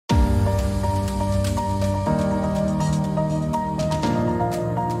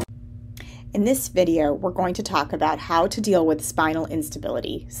In this video, we're going to talk about how to deal with spinal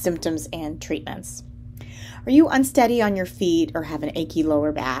instability, symptoms, and treatments. Are you unsteady on your feet or have an achy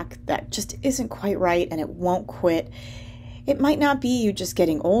lower back that just isn't quite right and it won't quit? It might not be you just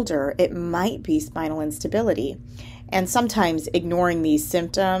getting older, it might be spinal instability. And sometimes ignoring these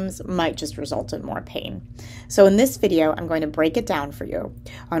symptoms might just result in more pain. So in this video, I'm going to break it down for you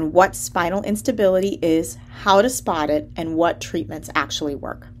on what spinal instability is, how to spot it, and what treatments actually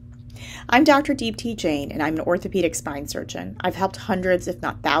work. I'm Dr. Deeptee Jain, and I'm an orthopedic spine surgeon. I've helped hundreds, if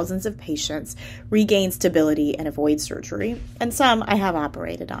not thousands, of patients regain stability and avoid surgery, and some I have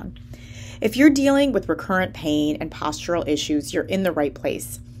operated on. If you're dealing with recurrent pain and postural issues, you're in the right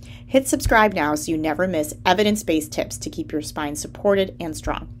place. Hit subscribe now so you never miss evidence-based tips to keep your spine supported and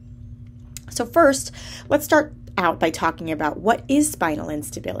strong. So first, let's start out by talking about what is spinal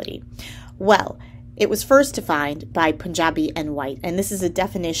instability. Well, it was first defined by Punjabi and White, and this is a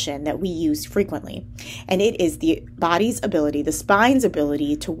definition that we use frequently. And it is the body's ability, the spine's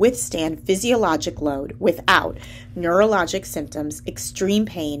ability to withstand physiologic load without neurologic symptoms, extreme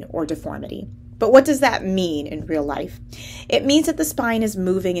pain, or deformity. But what does that mean in real life? It means that the spine is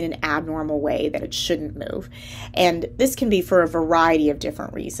moving in an abnormal way that it shouldn't move. And this can be for a variety of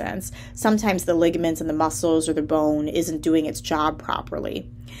different reasons. Sometimes the ligaments and the muscles or the bone isn't doing its job properly.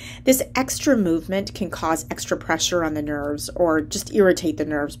 This extra movement can cause extra pressure on the nerves or just irritate the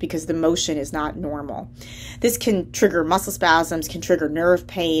nerves because the motion is not normal. This can trigger muscle spasms, can trigger nerve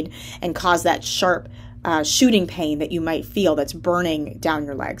pain, and cause that sharp shooting pain that you might feel that's burning down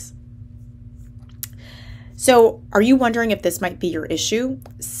your legs. So, are you wondering if this might be your issue?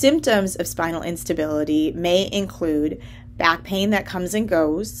 Symptoms of spinal instability may include back pain that comes and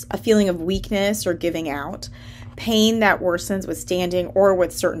goes, a feeling of weakness or giving out, pain that worsens with standing or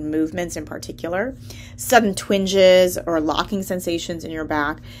with certain movements in particular, sudden twinges or locking sensations in your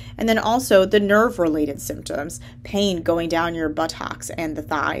back, and then also the nerve-related symptoms, pain going down your buttocks and the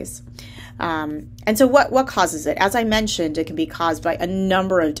thighs. And so what causes it? As I mentioned, it can be caused by a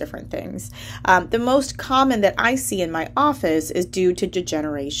number of different things. The most common that I see in my office is due to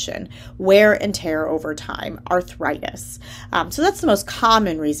degeneration, wear and tear over time, arthritis. So that's the most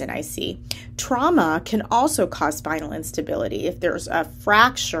common reason I see. Trauma can also cause spinal instability if there's a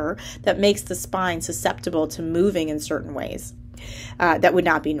fracture that makes the spine susceptible to moving in certain ways that would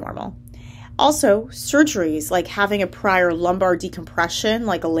not be normal. Also, surgeries like having a prior lumbar decompression,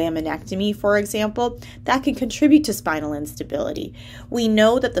 like a laminectomy, for example, that can contribute to spinal instability. We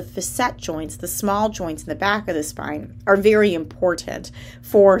know that the facet joints, the small joints in the back of the spine, are very important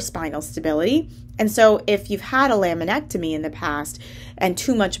for spinal stability. And so if you've had a laminectomy in the past and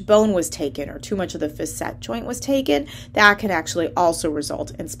too much bone was taken or too much of the facet joint was taken, that can actually also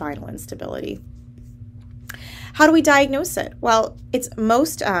result in spinal instability. How do we diagnose it? Well, it's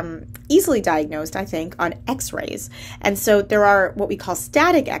most easily diagnosed, I think, on x-rays. And so there are what we call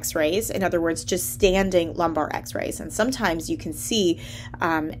static x-rays, in other words, just standing lumbar x-rays. And sometimes you can see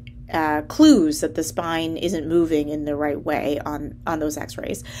clues that the spine isn't moving in the right way on those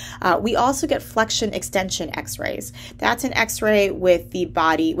x-rays. We also get flexion extension x-rays. That's an x-ray with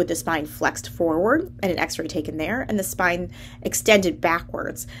the spine flexed forward and an x-ray taken there, and the spine extended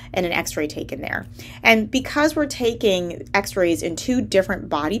backwards and an x-ray taken there. And because we're taking x-rays in two different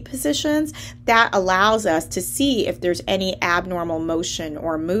body positions, that allows us to see if there's any abnormal motion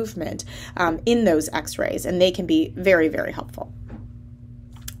or movement in those x-rays, and they can be very, very helpful.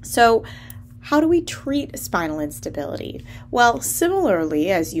 So, how do we treat spinal instability? Well,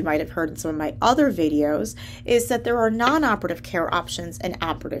 similarly, as you might have heard in some of my other videos, is that there are non-operative care options and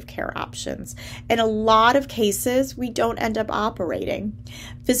operative care options. In a lot of cases, we don't end up operating.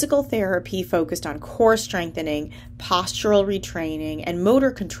 Physical therapy focused on core strengthening, postural retraining, and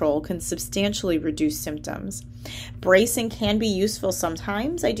motor control can substantially reduce symptoms. Bracing can be useful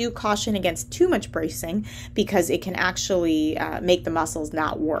sometimes. I do caution against too much bracing because it can actually make the muscles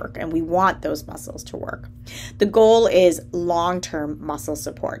not work, and we want those muscles to work. The goal is long-term muscle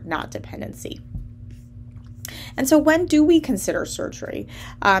support, not dependency. And so when do we consider surgery?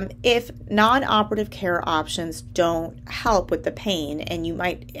 If non-operative care options don't help with the pain and you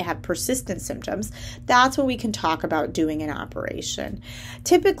might have persistent symptoms, that's when we can talk about doing an operation.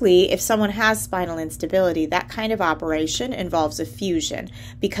 Typically, if someone has spinal instability, that kind of operation involves a fusion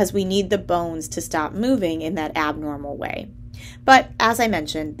because we need the bones to stop moving in that abnormal way. But as I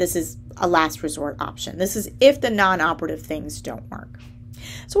mentioned, this is a last resort option. This is if the non-operative things don't work.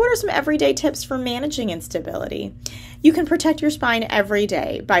 So what are some everyday tips for managing instability? You can protect your spine every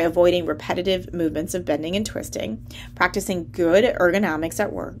day by avoiding repetitive movements of bending and twisting, practicing good ergonomics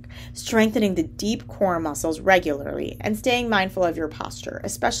at work, strengthening the deep core muscles regularly, and staying mindful of your posture,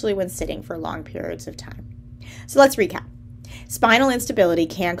 especially when sitting for long periods of time. So let's recap. Spinal instability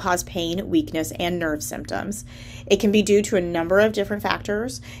can cause pain, weakness, and nerve symptoms. It can be due to a number of different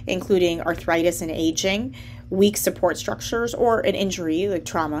factors, including arthritis and aging, weak support structures, or an injury like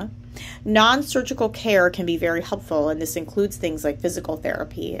trauma. Non-surgical care can be very helpful, and this includes things like physical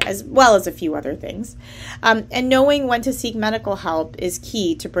therapy, as well as a few other things. And knowing when to seek medical help is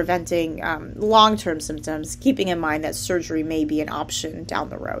key to preventing long-term symptoms, keeping in mind that surgery may be an option down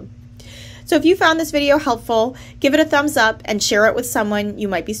the road. So if you found this video helpful, give it a thumbs up and share it with someone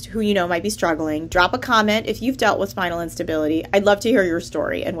who you know might be struggling. Drop a comment if you've dealt with spinal instability. I'd love to hear your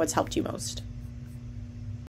story and what's helped you most.